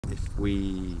if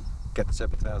we get the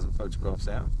 7,000 photographs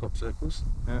out of crop circles,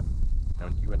 and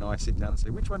you and I sit down and say,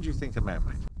 which one do you think are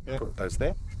man-made? Yeah. Put those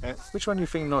there. Yeah. Which one do you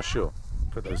think not sure?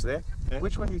 Put those there. Yeah.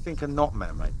 Which one do you think are not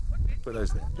man-made? Put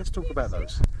those there. Let's talk about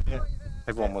those. Yeah.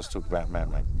 Everyone wants to talk about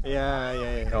man-made.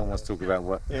 Yeah. No one wants to talk about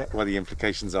what the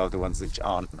implications are of the ones which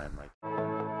aren't man-made.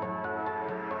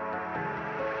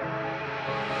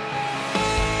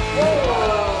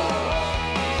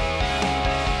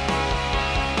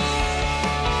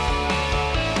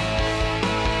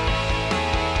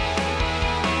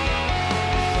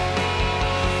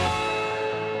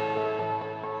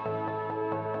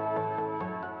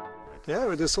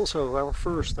 Yeah, it is also our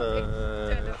first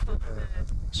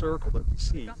circle that we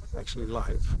see actually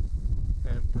live,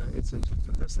 and it's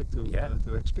fantastic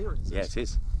to experience this. Yeah, it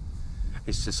is.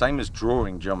 It's the same as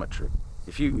drawing geometry.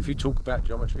 If you talk about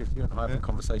geometry, if you and I have a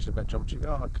conversation about geometry,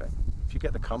 okay. If you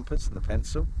get the compass and the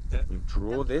pencil, you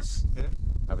draw this,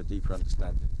 have a deeper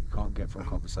understanding. You can't get from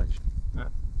conversation.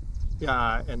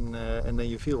 Yeah, and then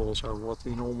you feel also what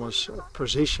enormous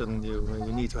precision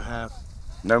you need to have.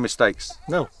 No mistakes.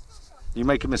 No. You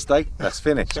make a mistake, that's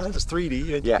finished. Yeah, it's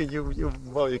 3D, and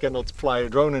you cannot fly a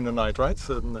drone in the night, right?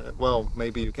 And, well,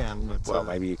 maybe you can. But, well,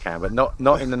 maybe you can, but not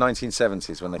in the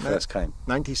 1970s when they first came.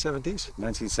 1970s?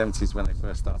 1970s when they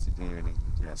first started here in England.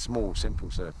 Yeah, small, simple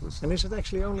circles. And is it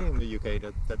actually only in the UK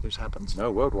that this happens?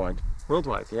 No, worldwide.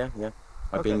 Worldwide? Yeah.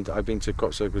 I've been to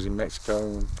crop circles in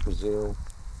Mexico, Brazil.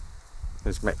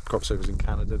 There's crop circles in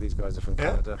Canada. These guys are from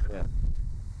Canada. Yeah.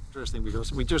 Interesting,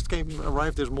 because we just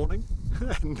arrived this morning,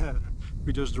 and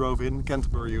we just drove in.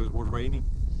 Canterbury, it was raining.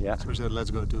 Yeah. So we said, let's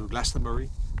go to Glastonbury,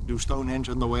 do Stonehenge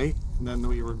on the way, and then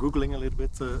we were googling a little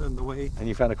bit on the way. And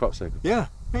you found a crop circle? Yeah.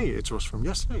 Hey, it was from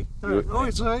yesterday.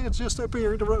 It's just up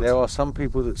here in the road. There are some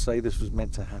people that say this was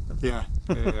meant to happen. Yeah.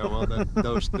 Well,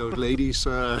 those ladies.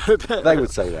 They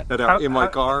would say that. That are in my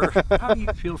car. How do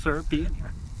you feel, sir, being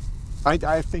here?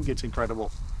 I think it's incredible.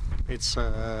 It's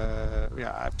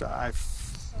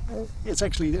it's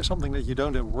actually something that you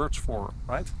don't have words for,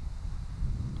 right?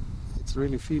 It's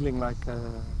really feeling like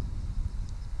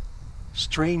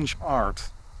strange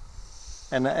art,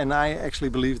 and I actually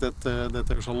believe that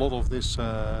there's a lot of this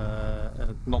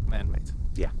not man-made.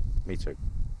 Yeah, me too.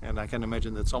 And I can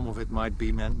imagine that some of it might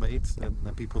be man-made,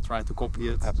 and people try to copy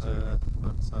it. Absolutely.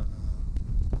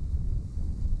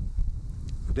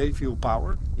 But they feel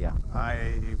power. Yeah.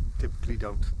 I typically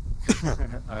don't.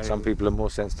 Some people are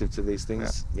more sensitive to these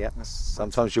things. Yeah.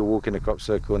 Sometimes you'll walk in a crop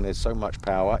circle and there's so much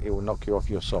power it will knock you off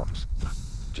your socks.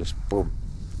 Just boom.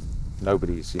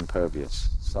 Nobody's impervious.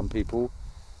 Some people,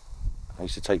 I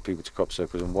used to take people to crop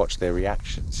circles and watch their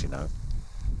reactions, and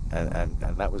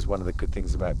that was one of the good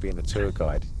things about being a tour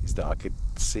guide, is that I could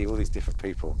see all these different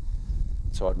people.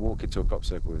 So I'd walk into a crop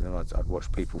circle and I'd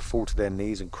watch people fall to their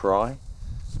knees and cry.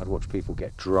 I'd watch people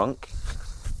get drunk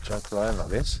around like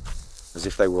this, as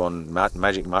if they were on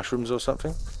magic mushrooms or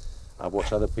something. I've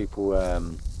watched other people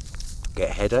get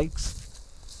headaches.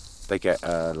 They get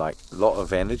like a lot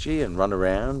of energy and run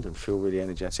around and feel really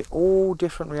energetic. All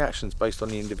different reactions based on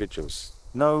the individuals.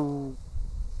 No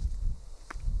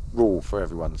rule for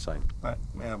everyone the same. But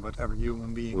every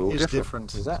human being is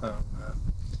different. Exactly. So,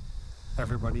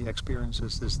 everybody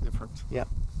experiences this different. Yeah.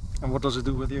 And what does it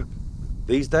do with you?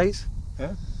 These days?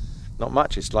 Yeah. Not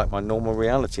much. It's like my normal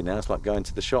reality now. It's like going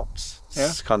to the shops.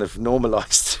 It's kind of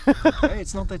normalised.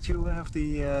 It's not that you have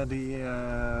the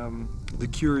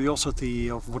curiosity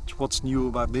of what's new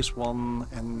about this one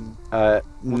and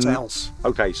what else.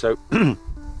 Okay, so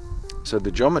so the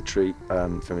geometry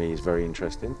for me is very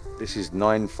interesting. This is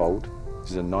ninefold.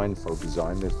 This is a ninefold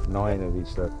design. There's 9 of these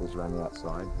circles around the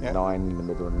outside, 9 in the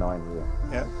middle, and 9 here.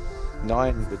 Yeah.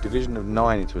 9. The division of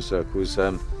 9 into a circle is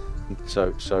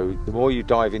so the more you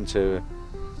dive into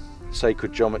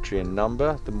sacred geometry and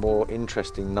number, the more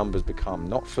interesting numbers become,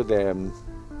 not for their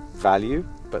value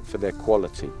but for their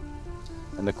quality.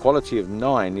 And the quality of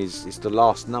 9 is the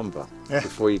last number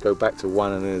before you go back to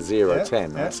 1 and then a 0,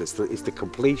 10. It's the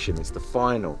completion, it's the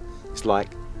final. It's like,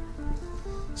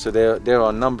 so there are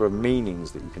a number of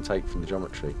meanings that you can take from the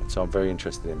geometry, so I'm very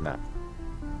interested in that.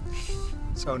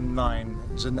 So 9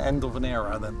 is an end of an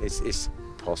era then? It's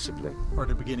possibly. Or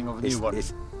the beginning of a new one?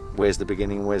 Where's the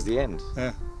beginning and where's the end?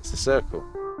 Yeah. It's a circle.